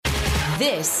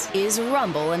This is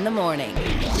Rumble in the Morning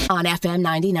on FM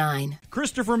 99.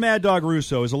 Christopher Mad Dog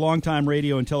Russo is a longtime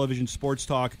radio and television sports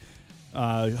talk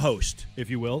host,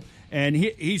 if you will. And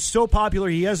he's so popular,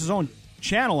 he has his own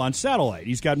channel on satellite.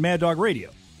 He's got Mad Dog Radio.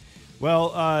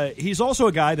 Well, he's also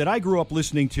a guy that I grew up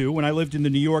listening to when I lived in the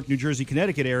New York, New Jersey,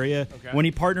 Connecticut area when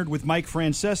he partnered with Mike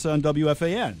Francesa on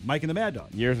WFAN, Mike and the Mad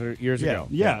Dog. Years ago.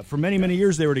 Yeah, for many, many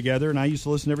years they were together, and I used to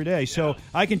listen every day. So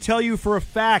I can tell you for a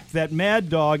fact that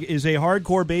Mad Dog is a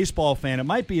hardcore baseball fan. It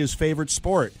might be his favorite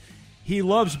sport. He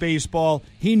loves baseball.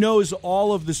 He knows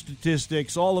all of the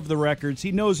statistics, all of the records.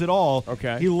 He knows it all.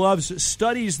 Okay. He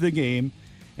studies the game.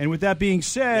 And with that being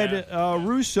said,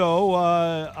 Russo,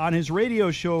 on his radio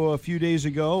show a few days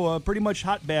ago, pretty much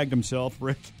hot-bagged himself,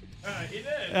 Rick. He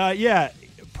did.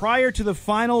 Prior to the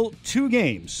final 2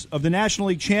 games of the National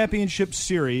League Championship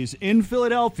Series in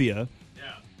Philadelphia,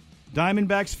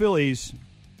 Diamondbacks-Phillies,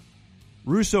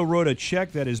 Russo wrote a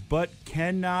check that his butt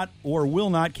cannot or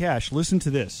will not cash. Listen to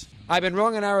this. I've been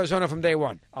wrong in Arizona from day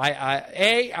one.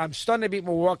 I'm stunned they beat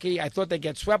Milwaukee. I thought they'd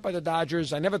get swept by the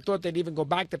Dodgers. I never thought they'd even go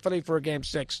back to Philly for a Game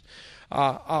 6.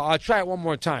 I'll try it one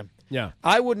more time. Yeah.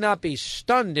 I would not be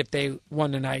stunned if they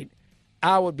won tonight.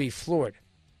 I would be floored.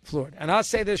 And I'll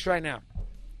say this right now.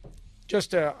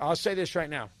 I'll say this right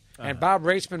now. And Bob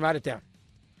Raceman, write it down.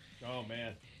 Oh,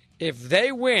 man. If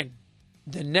they win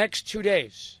the next 2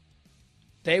 days,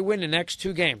 they win the next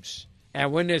 2 games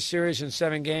and win this series in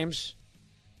 7 games,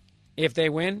 if they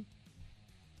win,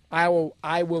 I will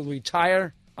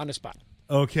retire on the spot.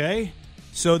 Okay.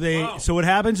 So what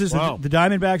happens is the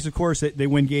Diamondbacks, of course, they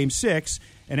win Game 6,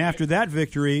 and after that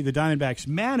victory, the Diamondbacks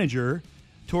manager,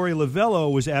 Torey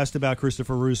Lovullo, was asked about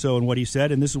Christopher Russo and what he said,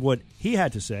 and this is what he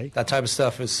had to say. That type of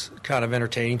stuff is kind of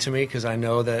entertaining to me because I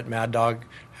know that Mad Dog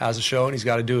has a show and he's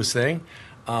got to do his thing.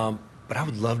 But I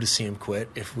would love to see him quit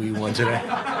if we won today.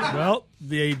 Well,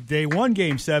 they won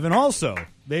Game 7 also.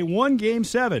 They won Game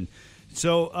 7.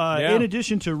 So in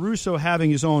addition to Russo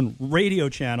having his own radio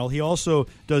channel, he also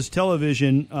does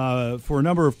television for a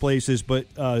number of places, but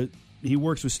he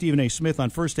works with Stephen A. Smith on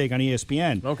First Take on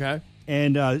ESPN. Okay.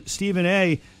 And Stephen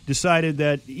A. decided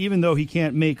that even though he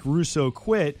can't make Russo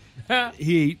quit,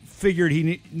 he figured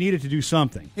he needed to do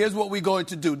something. Here's what we're going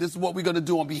to do. This is what we're going to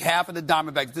do on behalf of the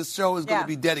Diamondbacks. This show is going to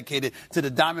be dedicated to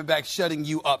the Diamondbacks shutting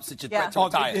you up since you're threat to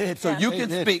retire. So you can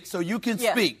speak. So you can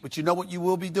speak. But you know what you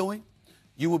will be doing?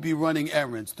 You will be running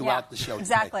errents throughout the show.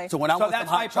 Exactly. Today. So when I want that's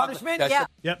some my hot chocolate, punishment? that's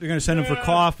Yep, they're going to send him for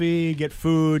coffee, get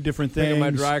food, different things. My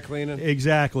dry cleaning.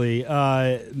 Exactly.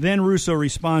 Then Russo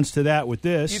responds to that with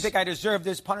this. You think I deserve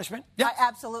this punishment? Yeah,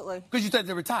 Absolutely. because you said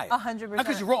they're retired. 100%. Not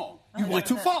because you're wrong. You went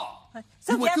too far.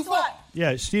 So you went guess too far. what?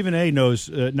 Yeah, Stephen A. knows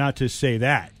not to say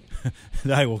that.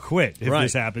 That I will quit if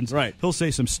this happens. Right. He'll say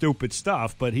some stupid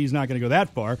stuff, but he's not going to go that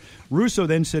far. Russo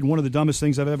then said one of the dumbest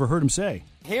things I've ever heard him say.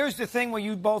 Here's the thing where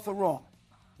you both are wrong.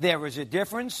 There is a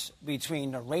difference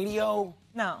between the radio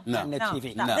and the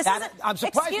TV. No. This isn't, I'm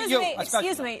surprised at you.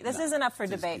 Excuse me. This isn't up for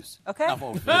debate. Okay?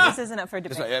 This isn't up for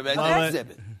debate. Zip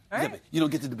it. You don't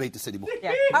get to debate this anymore.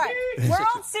 Yeah. All right.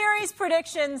 World Series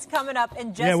predictions coming up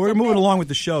in just we're a moving bit. along with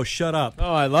the show. Shut up.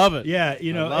 Oh, I love it. Yeah,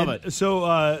 I love it. So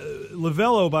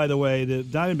Lovullo, by the way, the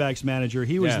Diamondbacks manager,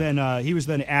 he was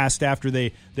then asked after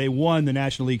they won the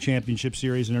National League Championship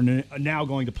Series and are now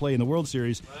going to play in the World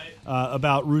Series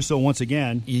about Russo once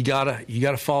again. You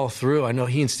gotta follow through. I know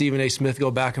he and Stephen A. Smith go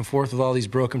back and forth with all these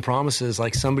broken promises.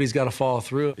 Like, somebody's got to follow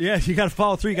through. Yeah, you got to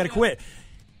follow through. You got to quit.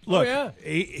 Look,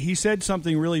 he said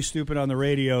something really stupid on the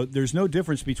radio. There's no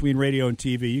difference between radio and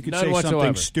TV. You could say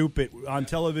something stupid on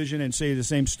television and say the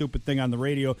same stupid thing on the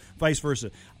radio, vice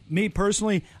versa. Me,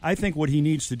 personally, I think what he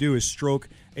needs to do is stroke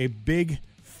a big,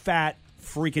 fat,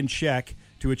 freaking check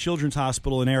to a children's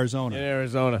hospital in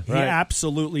Arizona. He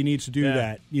absolutely needs to do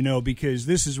that, because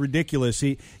this is ridiculous.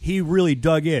 He really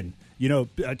dug in.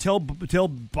 Tell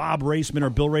Bob Raceman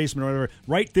or Bill Raceman or whatever,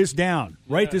 write this down.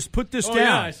 Put this down.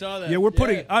 Yeah, I saw that. Yeah, we're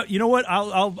putting. You know what?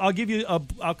 I'll give you.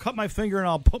 I'll cut my finger and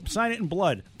I'll sign it in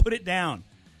blood. Put it down.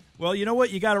 Well, you know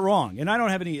what? You got it wrong. And I don't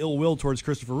have any ill will towards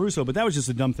Christopher Russo, but that was just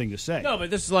a dumb thing to say. No,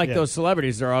 but this is like those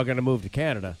celebrities. They're all going to move to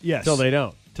Canada. Yes. Till they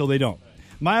don't.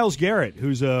 Myles Garrett,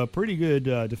 who's a pretty good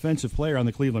defensive player on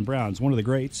the Cleveland Browns, one of the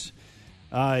greats.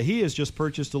 He has just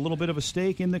purchased a little bit of a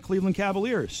stake in the Cleveland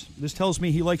Cavaliers. This tells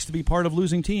me he likes to be part of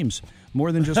losing teams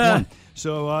more than just one.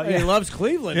 So he loves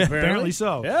Cleveland, apparently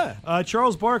so. Yeah.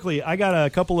 Charles Barkley, I got a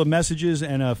couple of messages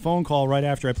and a phone call right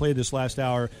after I played this last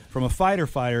hour from a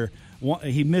firefighter.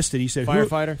 He missed it. He said,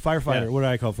 Firefighter? Firefighter. Yeah. What did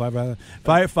I call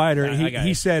firefighter?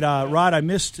 He said, Rod, I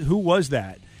missed. Who was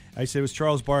that? I said, it was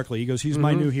Charles Barkley. He goes, he's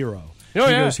my new hero. He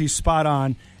goes, he's spot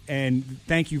on, and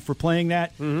thank you for playing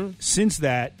that. Since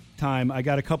that time, I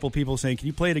got a couple people saying, can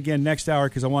you play it again next hour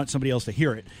because I want somebody else to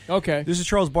hear it. Okay. This is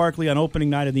Charles Barkley on opening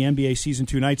night of the NBA season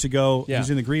 2 nights ago. Yeah. He's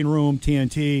in the green room,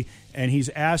 TNT, and he's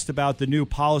asked about the new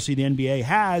policy the NBA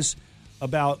has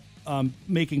about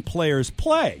making players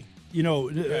play,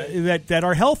 that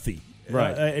are healthy.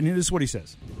 Right. And this is what he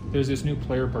says. There's this new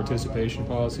player participation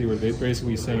policy where they're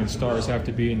basically saying stars have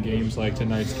to be in games like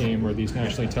tonight's game or these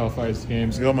nationally televised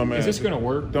games. Yo, my man, is this going to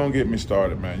work? Don't get me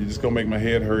started, man. You're just going to make my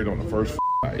head hurt on the first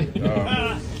night.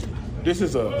 This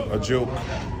is a joke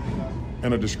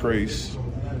and a disgrace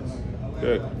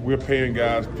that we're paying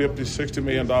guys $50, $60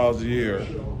 million a year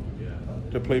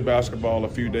to play basketball a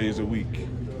few days a week.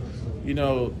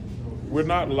 We're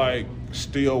not like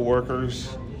steel workers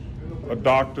or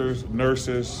doctors,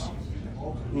 nurses,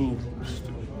 who,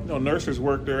 nurses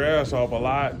work their ass off a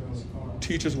lot,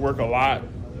 teachers work a lot,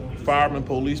 firemen,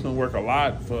 policemen work a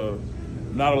lot for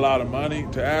not a lot of money.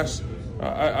 To ask,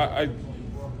 I'm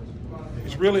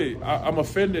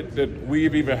offended that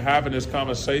we've even having this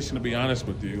conversation, to be honest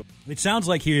with you. It sounds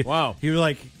like he was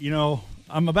like,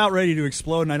 I'm about ready to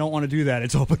explode and I don't want to do that.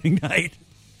 It's opening night.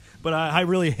 But I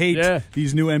really hate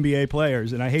these new NBA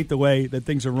players, and I hate the way that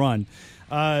things are run.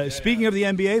 Speaking of the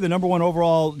NBA, the number 1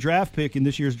 overall draft pick in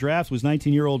this year's draft was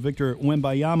 19-year-old Victor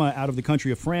Wembanyama out of the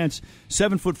country of France.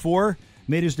 7'4",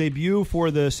 made his debut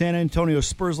for the San Antonio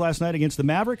Spurs last night against the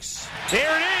Mavericks. There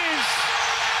it is,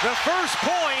 the first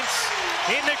points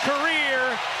in the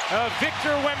career of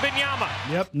Victor Wembanyama.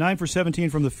 Yep, 9 for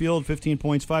 17 from the field, 15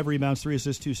 points, 5 rebounds, 3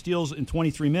 assists, 2 steals in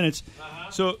 23 minutes.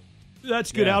 So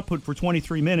that's good output for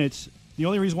 23 minutes. The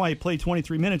only reason why he played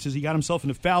 23 minutes is he got himself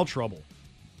into foul trouble.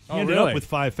 He ended up with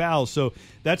 5 fouls, so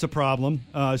that's a problem.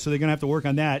 So they're going to have to work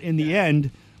on that. In the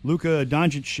end, Luka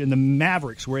Doncic and the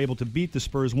Mavericks were able to beat the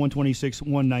Spurs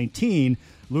 126-119.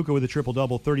 Luka with a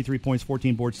triple-double, 33 points,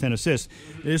 14 boards, 10 assists.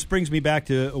 This brings me back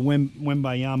to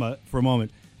Wembanyama for a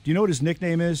moment. Do you know what his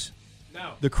nickname is?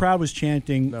 No. The crowd was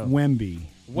chanting Wemby.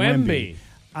 Wemby.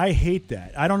 I hate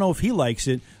that. I don't know if he likes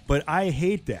it, but I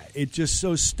hate that. It's just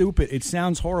so stupid. It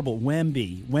sounds horrible.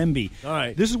 Wemby. All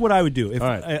right. This is what I would do. If all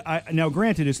right. Now,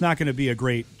 granted, it's not going to be a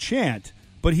great chant,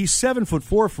 but he's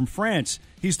 7'4" from France.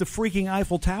 He's the freaking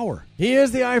Eiffel Tower. He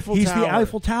is the Eiffel Tower. He's the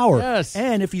Eiffel Tower. Yes.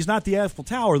 And if he's not the Eiffel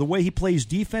Tower, the way he plays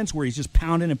defense, where he's just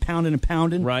pounding and pounding and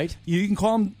pounding, right? You can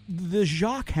call him the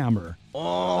Jacques Hammer.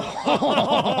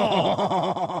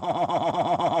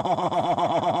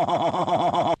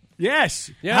 Yes.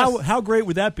 How great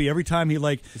would that be? Every time he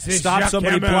stops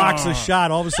somebody, blocks a shot,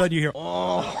 all of a sudden you hear.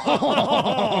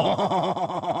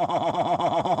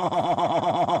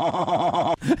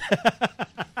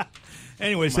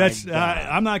 Anyways,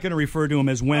 I'm not going to refer to him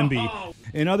as Wemby.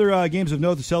 In other games of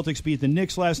note, the Celtics beat the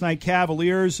Knicks last night.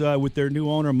 Cavaliers, with their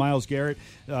new owner, Myles Garrett,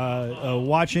 beat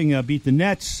the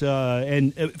Nets.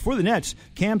 And for the Nets,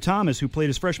 Cam Thomas, who played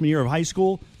his freshman year of high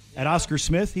school at Oscar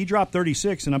Smith, he dropped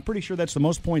 36, and I'm pretty sure that's the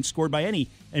most points scored by any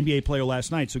NBA player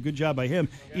last night. So good job by him,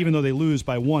 even though they lose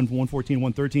by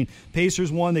 114-113.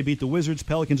 Pacers won. They beat the Wizards.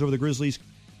 Pelicans over the Grizzlies.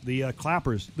 The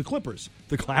Clippers.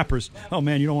 Oh,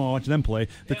 man, you don't want to watch them play.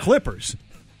 The Clippers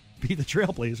beat the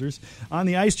Trailblazers. On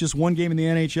the ice, just one game in the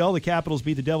NHL. The Capitals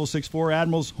beat the Devils 6-4.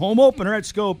 Admirals, home opener at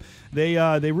Scope. They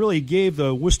really gave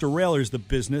the Worcester Railers the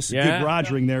business. Good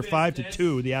rogering there.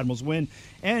 5-2, the Admirals win.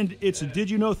 And it's a Did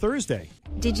You Know Thursday.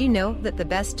 Did you know that the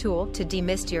best tool to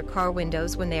demist your car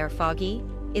windows when they are foggy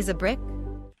is a brick?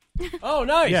 Oh,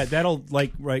 nice. Yeah, that'll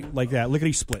like that.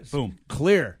 Lickety split. Boom.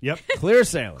 Clear. Yep. Clear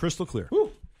sailing. Crystal clear. Woo.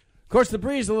 Of course, the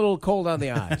breeze is a little cold on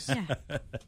the eyes.